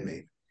title hit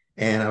me.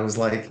 And I was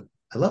like,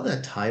 I love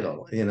that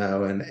title, and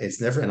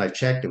and I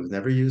checked, it was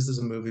never used as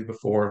a movie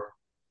before.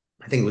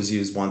 I think it was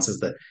used once as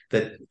that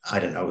I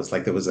don't know, it was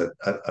like there was a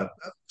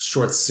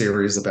short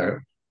series about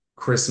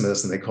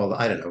Christmas and they called it,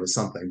 I don't know, it was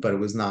something, but it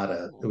was not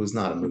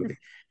a movie.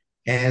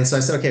 And so I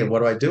said, okay, what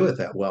do I do with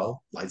that?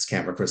 Well, Lights,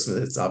 Camera, Christmas.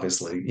 It's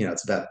obviously,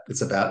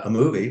 it's about a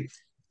movie.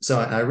 So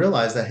I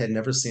realized I had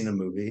never seen a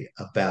movie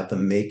about the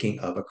making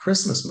of a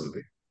Christmas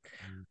movie.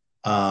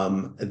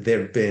 mm.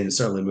 There have been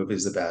certainly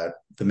movies about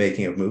the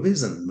making of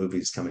movies and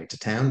movies coming to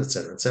town, et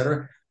cetera, et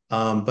cetera.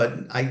 But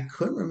I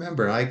couldn't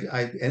remember.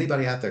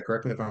 Anybody out there,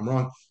 correct me if I'm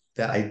wrong,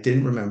 that I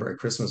didn't remember a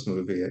Christmas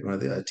movie, one of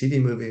the a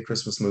TV movie, a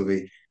Christmas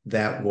movie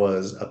that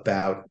was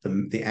about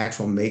the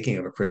actual making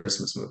of a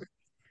Christmas movie.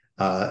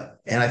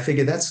 And I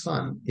figured that's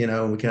fun, we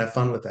can have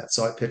fun with that.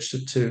 So I pitched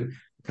it to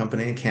a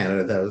company in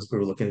Canada we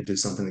were looking to do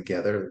something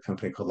together, a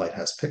company called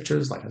Lighthouse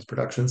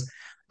Productions.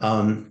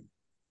 Um,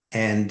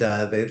 and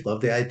they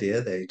loved the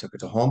idea. They took it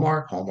to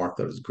Hallmark. Hallmark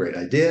thought it was a great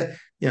idea.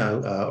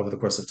 Over the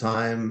course of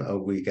time,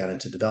 we got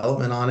into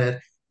development on it,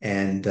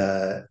 and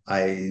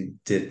I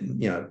did,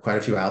 quite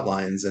a few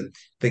outlines. And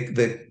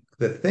the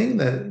thing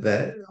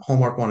that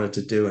Hallmark wanted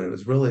to do, and it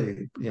was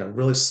really,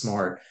 really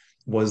smart,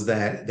 was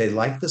that they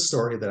liked the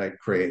story that I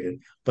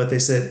created, but they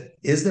said,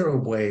 "Is there a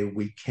way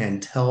we can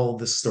tell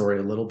the story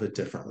a little bit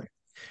differently?"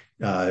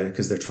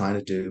 Because they're trying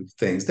to do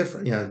things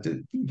different,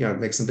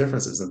 make some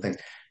differences and things.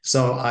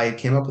 So I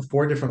came up with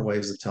four different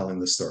ways of telling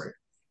the story.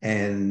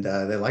 And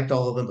they liked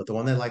all of them, but the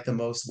one they liked the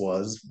most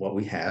was what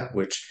we have,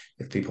 which,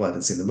 if people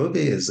haven't seen the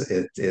movie, is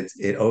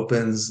it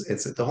opens.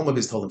 The whole movie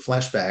is told in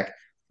flashback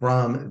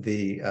from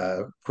the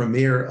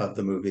premiere of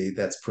the movie.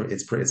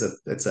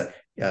 It's a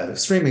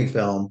streaming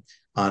film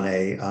on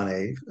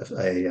a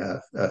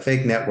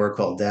fake network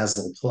called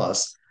Dazzle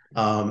Plus,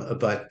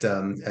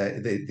 the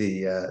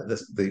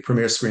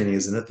premiere screening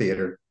is in a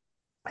theater,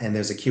 and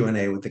there's a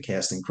Q&A with the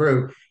cast and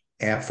crew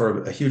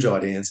for a huge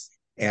audience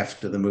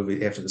after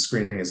the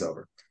screening is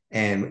over.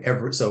 And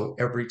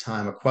every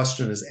time a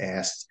question is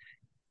asked,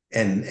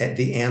 and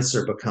the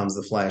answer becomes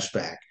the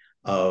flashback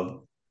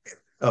of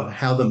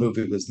how the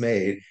movie was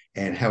made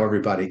and how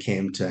everybody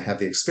came to have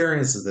the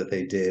experiences that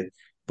they did.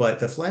 But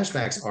the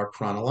flashbacks are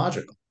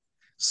chronological.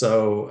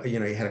 So, you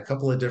had a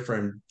couple of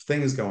different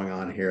things going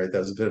on here. That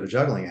was a bit of a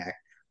juggling act.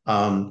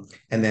 And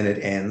then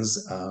it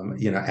ends,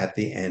 at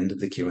the end of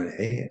the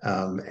Q&A,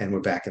 and we're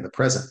back in the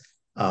present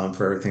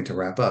for everything to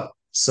wrap up.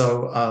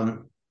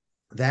 So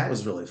that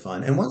was really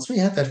fun. And once we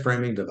had that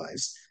framing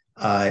device,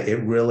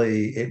 everything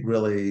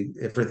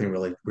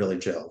really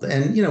gelled.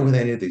 And with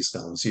any of these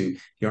films,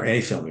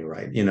 any film you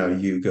write,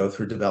 you go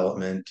through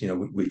development.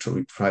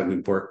 We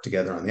work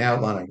together on the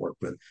outline. I work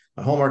with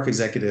my Hallmark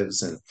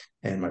executives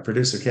and my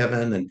producer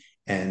Kevin,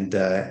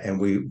 and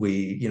we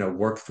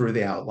work through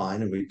the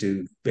outline, and we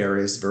do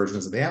various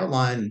versions of the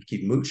outline,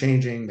 keep mood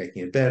changing,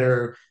 making it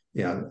better,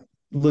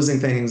 losing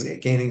things,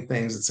 gaining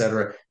things,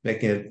 etc.,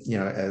 making it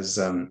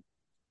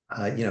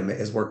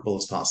as workable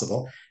as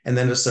possible. And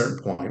then at a certain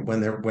point,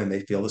 when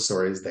they feel the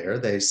story is there,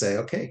 they say,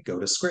 okay, go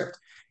to script.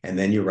 And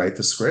then you write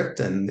the script.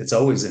 And it's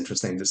always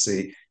interesting to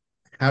see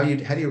how do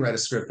you write a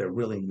script that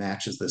really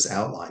matches this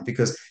outline?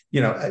 Because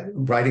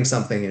writing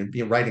something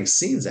and writing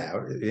scenes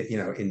out,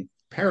 in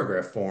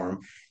paragraph form,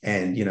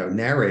 and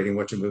narrating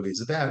what your movie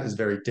is about is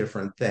very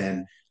different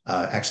than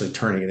actually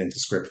turning it into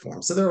script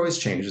form. So there are always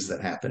changes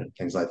that happen and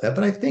things like that.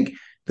 But I think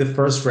the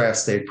first draft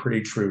stayed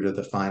pretty true to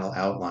the final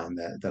outline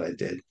that I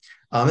did.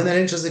 And then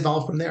it just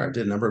evolved from there. I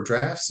did a number of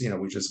drafts.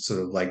 We just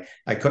sort of like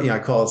I call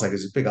it like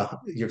it's a big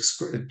your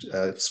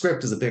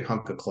script is a big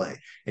hunk of clay,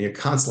 and you're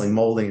constantly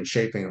molding and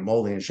shaping and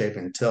molding and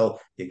shaping until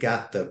you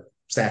got the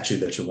statue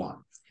that you want.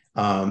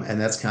 And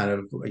that's kind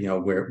of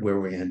where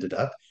we ended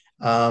up.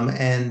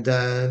 And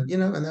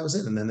that was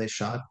it. And then they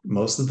shot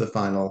most of the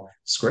final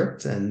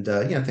script, and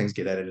things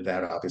get edited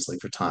out obviously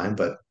for time,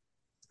 but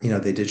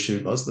they did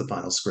shoot most of the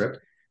final script.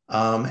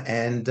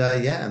 And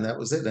that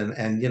was it.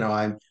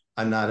 And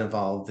I'm not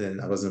involved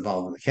in I wasn't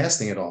involved in the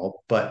casting at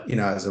all, but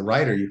as a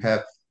writer, you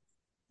have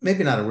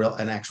maybe not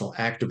an actual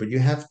actor, but you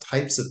have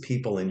types of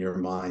people in your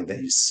mind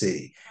that you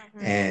see.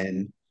 Mhm.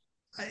 And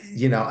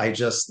I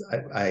just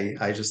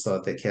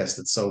thought they cast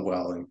it so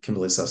well, and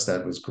Kimberly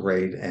Sustad was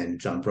great, and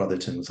John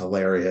Brotherton was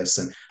hilarious,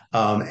 and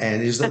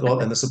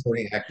the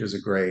supporting actors are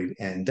great,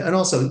 and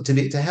also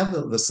to have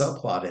the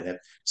subplot in it.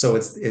 So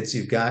it's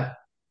you've got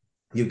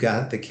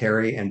the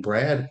Carrie and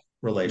Brad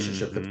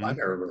relationship, the Mm-hmm.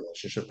 primary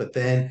relationship, but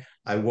then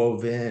I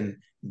wove in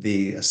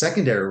the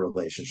secondary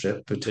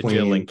relationship The Jill and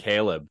between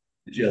Caleb.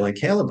 Jill and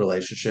Caleb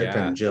relationship,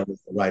 Yeah. and Jill is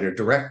the writer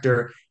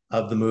director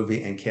of the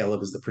movie, and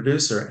Caleb is the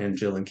producer. And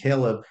Jill and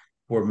Caleb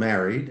were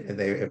married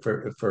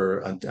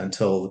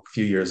until a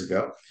few years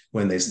ago,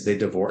 when they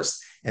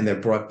divorced, and they're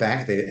brought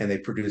back. They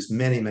produced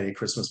many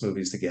Christmas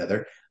movies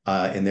together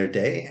in their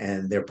day,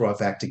 and they're brought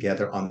back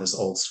together on this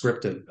old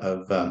script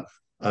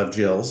of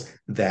Jill's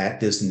that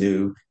this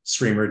new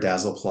streamer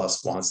Dazzle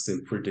Plus wants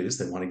to produce.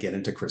 They want to get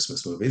into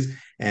Christmas movies,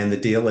 and the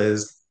deal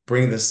is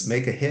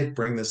make a hit,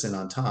 bring this in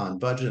on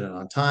budget and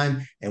on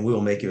time, and we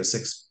will make you a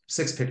six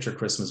picture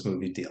Christmas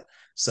movie deal.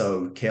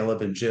 So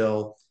Caleb and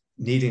Jill,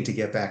 needing to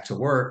get back to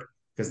work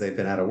because they've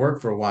been out of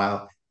work for a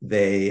while,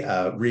 they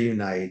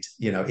reunite,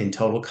 in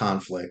total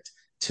conflict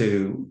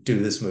to do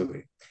this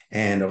movie.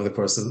 And over the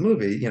course of the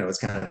movie, it's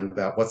kind of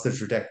about what's the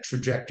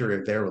trajectory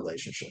of their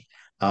relationship.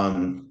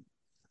 Um,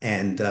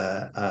 and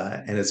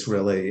it's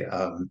really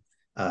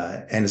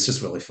and it's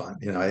just really fun.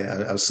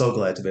 I was so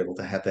glad to be able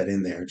to have that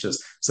in there,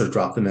 just sort of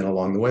drop them in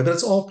along the way. But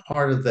it's all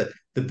part of the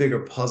bigger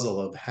puzzle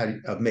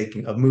of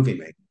making of movie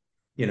making,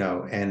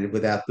 and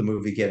without the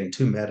movie getting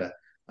too meta.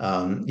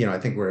 I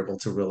think we're able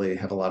to really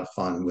have a lot of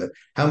fun with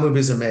how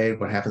movies are made,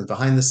 what happens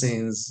behind the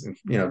scenes,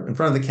 in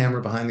front of the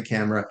camera, behind the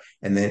camera,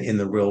 and then in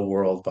the real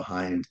world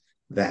behind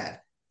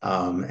that.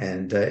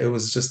 And it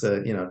was just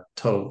a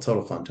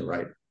total fun to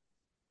write.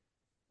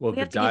 Well, We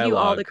the have to give you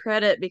all the dialogue.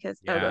 credit because,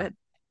 oh, go Yeah. ahead.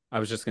 I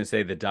was just going to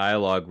say the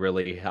dialogue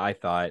really, I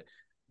thought,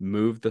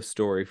 moved the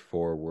story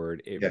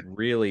forward. It Yeah,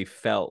 really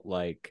felt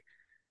like,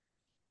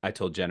 I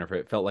told Jennifer,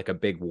 it felt like a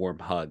big warm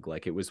hug.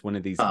 Like it was one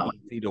of these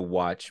easy to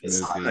watch it's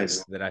movies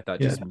nice. that I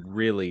thought Yeah, just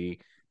really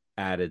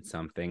added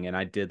something. And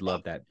I did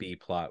love that B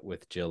plot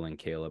with Jill and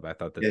Caleb. I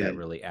thought that yeah, that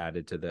really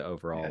added to the yeah.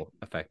 overall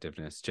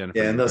effectiveness. Jennifer,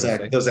 Yeah, you and were going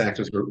to say? those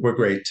actors were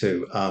great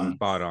too.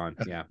 Spot on.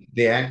 Yeah.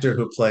 The actor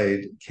who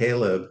played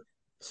Caleb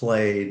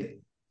played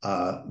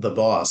the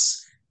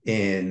boss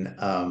in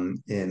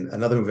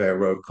another movie I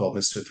wrote called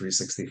Mr.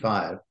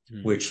 365,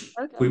 Hmm. which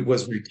Okay.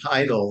 was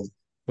retitled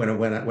when it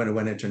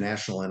went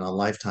international and on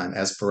Lifetime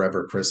as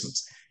Forever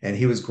Christmas, and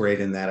he was great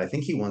in that. I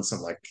think he won some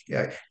like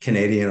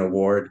Canadian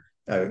award.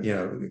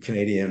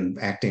 Canadian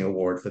acting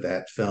award for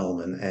that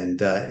film,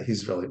 and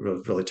he's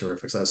really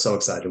terrific. So I was so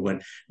excited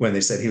when they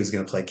said he was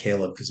going to play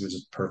Caleb because he was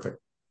just perfect.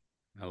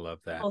 I love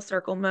that. Full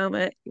circle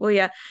moment. Well,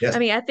 yeah. Yes, I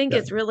mean, I think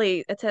yes, it's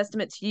really a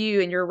testament to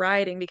you and your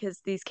writing because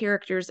these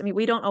characters, I mean,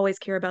 we don't always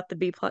care about the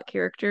B plot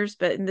characters,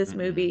 but in this Mm-mm.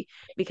 movie,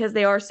 because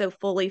they are so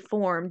fully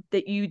formed,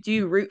 that you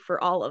do root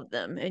for all of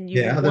them and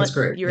yeah, that's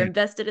great. you're Yeah,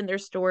 invested in their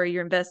story,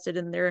 you're invested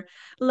in their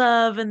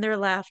love and their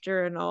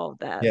laughter and all of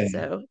that. yeah,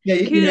 So yeah.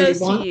 You kudos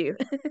to want you.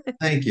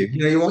 Thank you.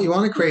 You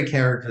want to create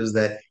characters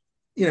that,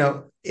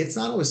 it's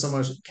not always so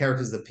much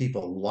characters that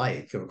people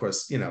like. Of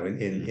course, in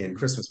Mm-hmm.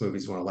 Christmas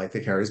movies, you want to like the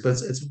characters,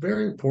 but it's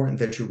very important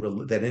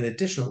that in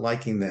addition to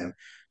liking them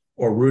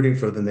or rooting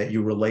for them, that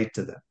you relate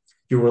to them.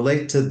 You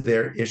relate to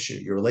their issue.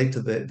 You relate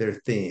to their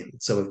theme.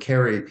 So with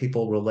Carrie,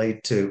 people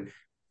relate to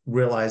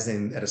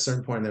realizing at a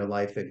certain point in their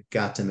life they've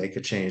got to make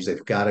a change.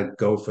 They've got to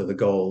go for the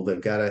goal.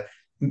 They've got to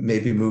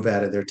maybe move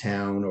out of their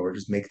town or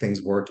just make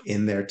things work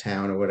in their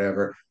town or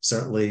whatever.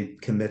 Certainly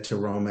commit to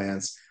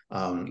romance.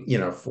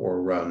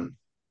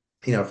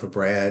 For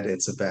Brad,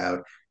 it's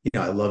about,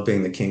 I love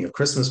being the king of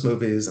Christmas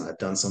movies, and I've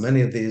done so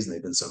many of these, and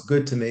they've been so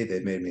good to me.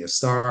 They've made me a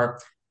star.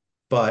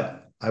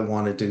 but I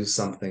want to do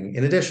something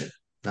in addition,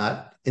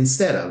 not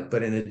instead of,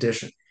 but in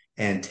addition,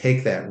 and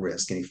take that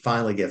risk. And he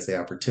finally gets the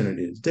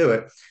opportunity to do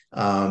it.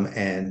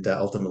 And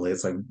ultimately,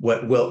 it's like,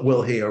 what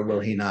will he or will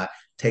he not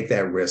take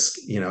that risk,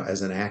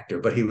 as an actor?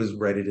 But he was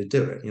ready to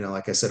do it.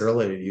 Like I said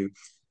earlier, you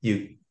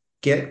you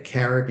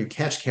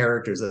catch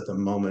characters at the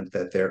moment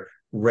that they're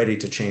ready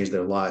to change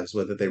their lives,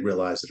 whether they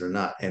realize it or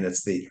not. And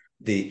it's the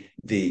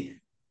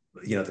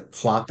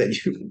plot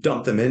that you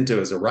dump them into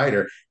as a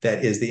writer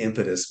that is the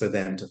impetus for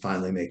them to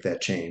finally make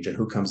that change, and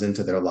who comes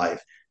into their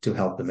life to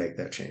help them make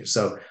that change.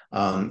 So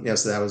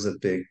so that was a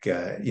big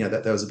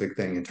that was a big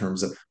thing in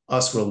terms of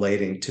us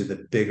relating to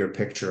the bigger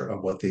picture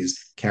of what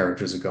these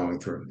characters are going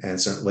through. And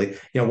certainly,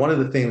 one of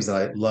the themes that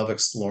I love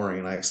exploring,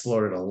 and I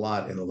explored it a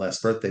lot in The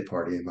Last Birthday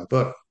Party in my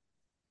book,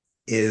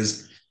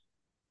 is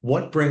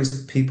what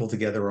brings people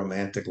together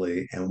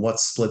romantically and what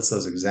splits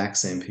those exact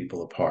same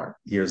people apart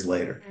years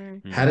later.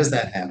 How does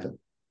that happen?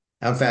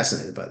 I'm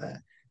fascinated by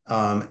that.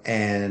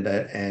 And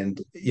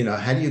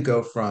how do you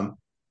go from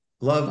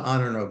love,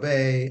 honor, and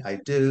obey? I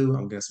do.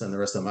 I'm going to spend the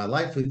rest of my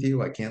life with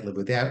you. I can't live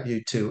without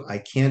you. To I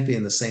can't be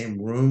in the same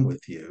room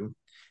with you,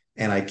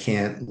 and I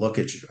can't look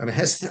at you. I mean,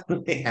 has that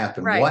really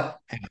happened? Right. What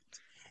happened?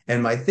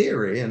 And my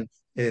theory, and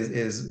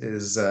is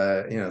it's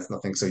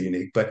nothing so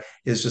unique, but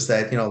it's just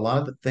that a lot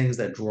of the things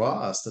that draw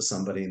us to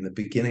somebody in the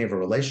beginning of a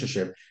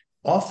relationship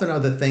often are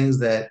the things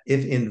that,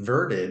 if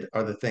inverted,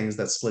 are the things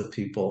that split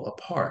people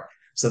apart.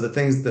 So the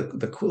things,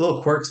 the cool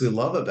little quirks we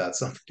love about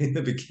somebody in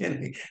the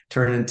beginning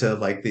turn into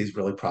like these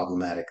really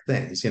problematic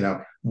things.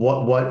 But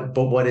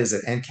what is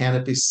it? And can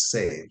it be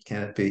saved?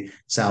 Can it be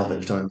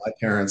salvaged? I mean, my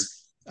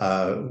parents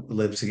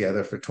lived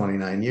together for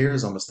 29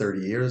 years, almost 30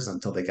 years,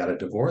 until they got a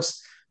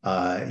divorce.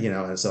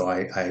 And so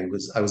I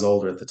was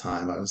older at the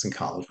time. I was in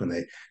college when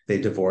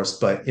they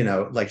divorced, but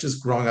like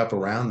just growing up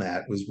around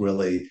that was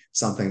really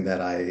something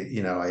that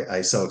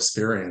I so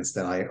experienced,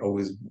 and I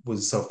always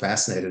was so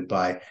fascinated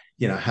by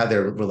how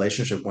their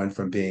relationship went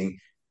from being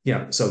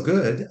so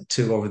good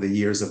to, over the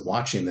years of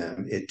watching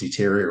them, it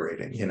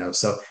deteriorating.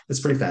 So it's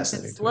pretty It's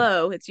fascinating to me.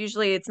 slow. It's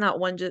not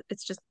one,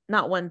 it's just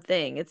not one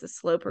thing. It's a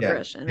slow Yeah,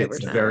 progression over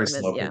it's a very time.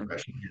 And slow yeah.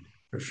 progression,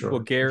 for Well, sure, for sure.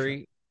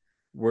 Gary,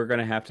 we're going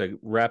to have to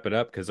wrap it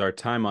up because our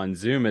time on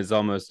Zoom is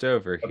almost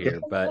over Okay.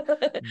 here. But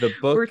the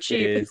We're book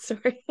cheap. is,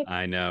 Sorry.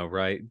 I know,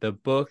 right? The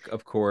book,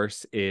 of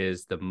course,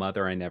 is The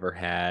Mother I Never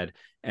Had.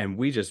 And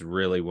we just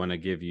really want to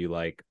give you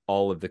like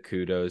all of the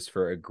kudos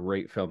for a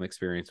great film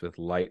experience with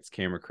Lights,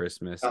 Camera,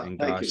 Christmas. And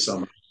Thank you gosh,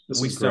 so much.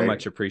 This we was so great.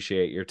 much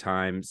appreciate your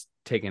times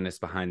taking us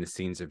behind the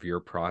scenes of your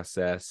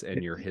process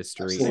and your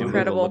history. It's And we Absolutely. will look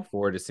incredible.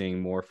 forward to seeing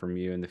more from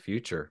you in the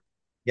future.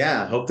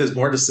 Yeah, hope there's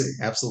more to see.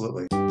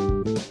 Absolutely.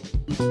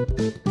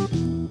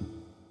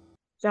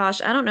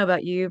 Josh, I don't know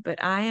about you,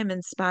 but I am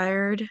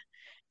inspired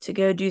to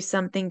go do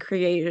something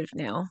creative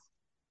now.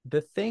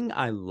 The thing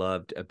I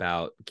loved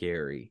about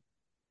Gary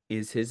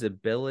is his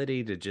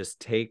ability to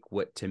just take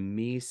what to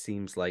me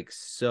seems like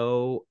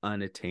so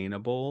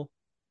unattainable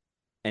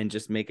and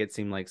just make it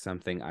seem like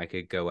something I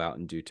could go out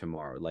and do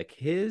tomorrow. Like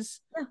his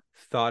Yeah.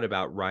 thought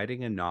about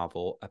writing a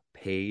novel a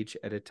page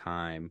at a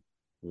time,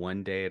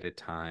 one day at a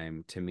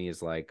time, to me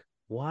is like,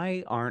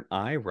 why aren't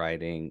I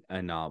writing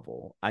a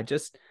novel?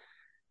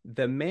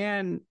 The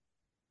man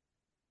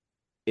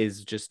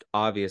is just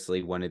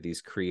obviously one of these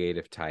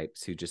creative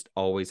types who just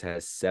always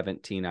has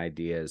 17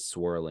 ideas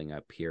swirling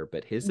up here,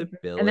 but his And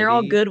they're all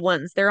ability, good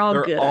ones. They're all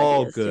they're good all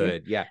ideas too.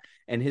 good. Yeah.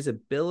 And his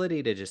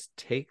ability to just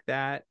take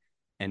that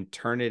and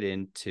turn it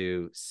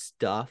into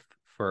stuff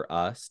for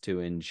us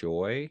to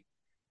enjoy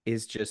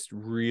is just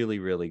really,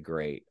 really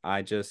great.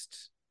 I'm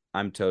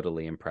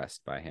totally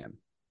impressed by him.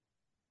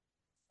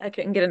 I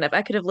couldn't get enough.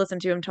 I could have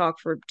listened to him talk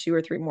for 2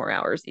 or 3 more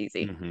hours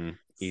easy.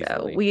 So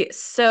Easily. we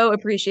so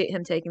appreciate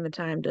him taking the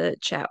time to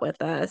chat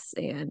with us,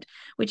 and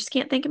we just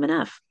can't thank him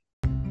enough.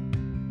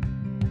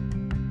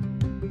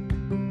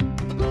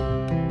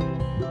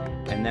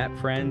 And that,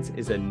 friends,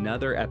 is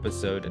another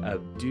episode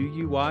of Do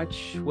You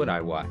Watch What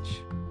I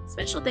Watch?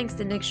 Special thanks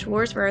to Nick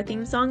Schwartz for our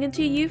theme song and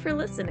to you for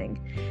listening.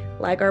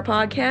 Like our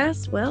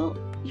podcast? Well,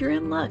 you're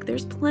in luck.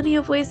 There's plenty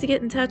of ways to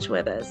get in touch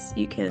with us.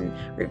 You can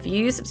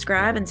review,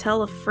 subscribe, and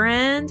tell a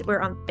friend.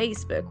 We're on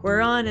Facebook. We're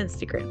on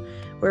Instagram.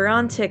 We're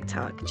on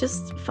TikTok.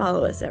 Just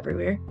follow us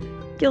everywhere.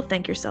 You'll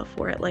thank yourself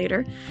for it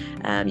later.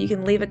 You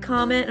can leave a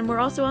comment, and we're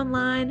also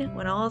online.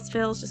 When all else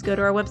fails, just go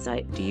to our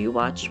website,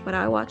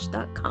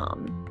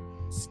 doyouwatchwhatiwatch.com.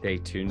 Stay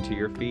tuned to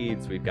your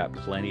feeds. We've got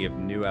plenty of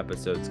new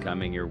episodes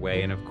coming your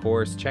way. And of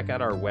course, check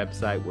out our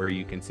website where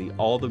you can see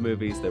all the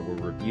movies that we're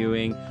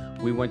reviewing.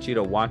 We want you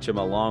to watch them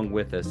along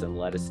with us and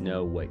let us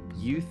know what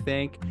you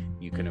think.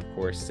 You can, of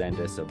course, send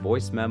us a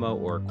voice memo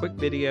or a quick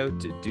video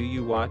to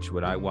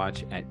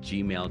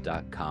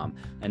doyouwatchwhatiwatch@gmail.com.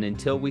 And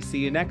until we see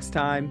you next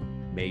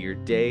time, may your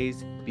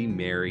days be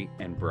merry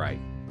and bright.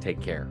 Take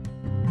care.